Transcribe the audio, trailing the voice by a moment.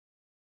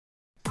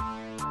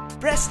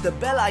press the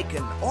bell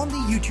icon on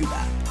the YouTube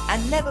app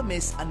and never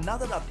miss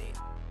another update.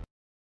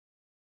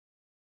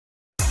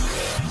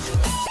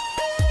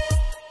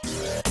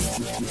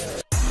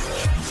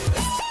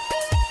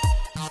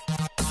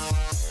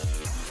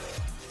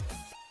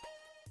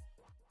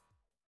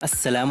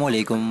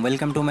 अस्सलामुअलैकुम,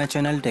 welcome to my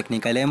channel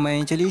technical है।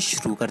 मैं चलिए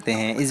शुरू करते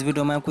हैं। इस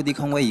वीडियो में आपको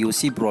दिखाऊंगा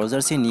यूसी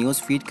ब्राउज़र से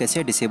न्यूज़ फीड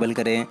कैसे डिसेबल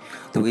करें।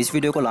 तो इस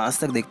वीडियो को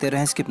लास्ट तक देखते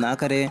रहें, स्किप ना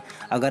करें।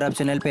 अगर आप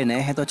चैनल पे नए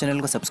हैं तो चैनल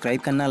को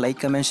सब्सक्राइब करना, लाइक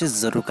कमेंट शेयर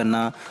ज़रूर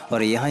करना।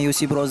 और यहाँ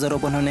यूसी ब्राउज़र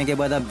ओपन होने के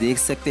बाद आप देख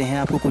सकते हैं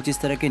आपको कुछ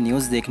इस तरह के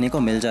न्यूज़ देखने को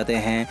मिल जाते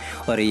हैं।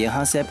 और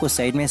यहाँ से आपको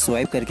साइड में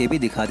स्वाइप करके भी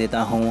दिखा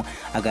देता हूँ।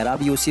 अगर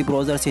आप यूसी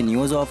ब्राउज़र से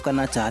न्यूज़ ऑफ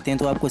करना चाहते हैं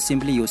तो आपको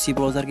सिंपली यूसी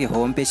ब्राउज़र के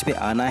होम पेज पर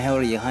आना है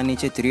और यहाँ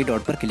नीचे 3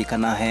 डॉट पर क्लिक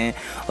करना है।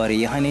 और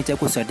यहाँ नीचे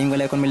आपको सेटिंग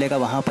वाला आइकन मिलेगा,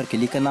 वहाँ पर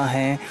क्लिक करना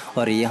है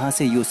और यहाँ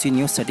से यूसी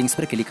न्यूज़ सेटिंग्स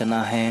पर क्लिक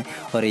करना है।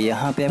 और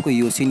यहाँ पे आपको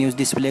यूसी न्यूज़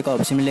डिस्प्ले का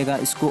ऑप्शन मिलेगा,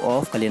 इसको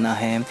ऑफ कर लेना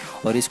है।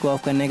 और इसको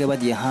ऑफ करने के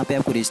बाद यहाँ पे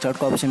आपको रिस्टार्ट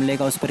का ऑप्शन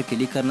मिलेगा, उस पर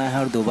क्लिक करना है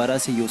और दोबारा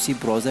से यूसी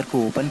ब्राउज़र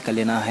को ओपन कर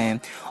लेना है।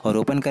 और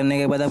ओपन करने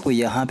के बाद आपको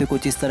यहाँ पे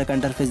कुछ इस तरह का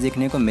इंटरफेस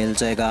देखने को मिल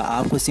जाएगा।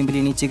 आपको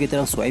सिंपली नीचे की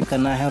तरफ स्वाइप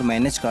करना है और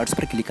मैनेज कार्ड्स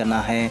पर क्लिक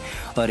करना है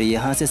और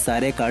यहाँ से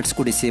सारे कार्ड्स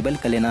को डिसेबल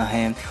कर लेना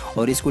है।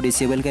 और इसको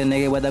डिसेबल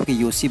करने के बाद आपके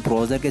यूसी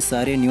ब्राउज़र के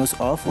सारे न्यूज़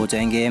ऑफ हो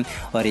जाएंगे।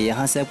 और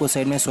यहाँ से आपको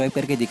साइड में स्वाइप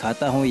करके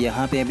दिखाता हूँ,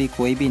 यहाँ पे अभी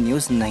कोई भी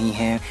न्यूज़ नहीं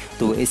है।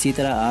 तो इसी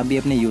तरह आप भी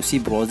अपने यूसी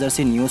ब्राउज़र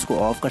से न्यूज़ को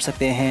ऑफ़ कर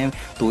सकते हैं।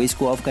 तो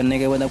इसको ऑफ़ करने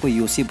के बाद आपको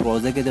यूसी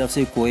ब्राउज़र की तरफ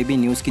से कोई भी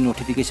न्यूज़ की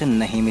नोटिफिकेशन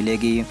नहीं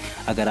मिलेगी।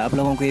 अगर आप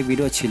लोगों को ये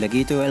वीडियो अच्छी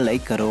लगी तो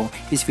लाइक करो।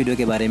 इस वीडियो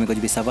के बारे में कुछ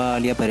भी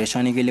सवाल या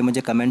परेशानी के लिए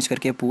मुझे कमेंट्स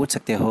करके पूछ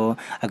सकते हो।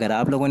 अगर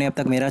आप लोगों ने अब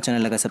तक मेरा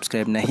चैनल अगर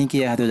सब्सक्राइब नहीं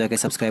किया है तो जाकर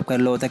सब्सक्राइब कर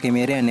लो ताकि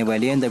मेरे आने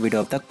वाली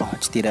वीडियो अब तक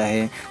पहुँचती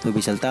रहे। तो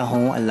भी चलता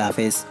हूँ, अल्लाह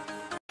हाफ़िज़।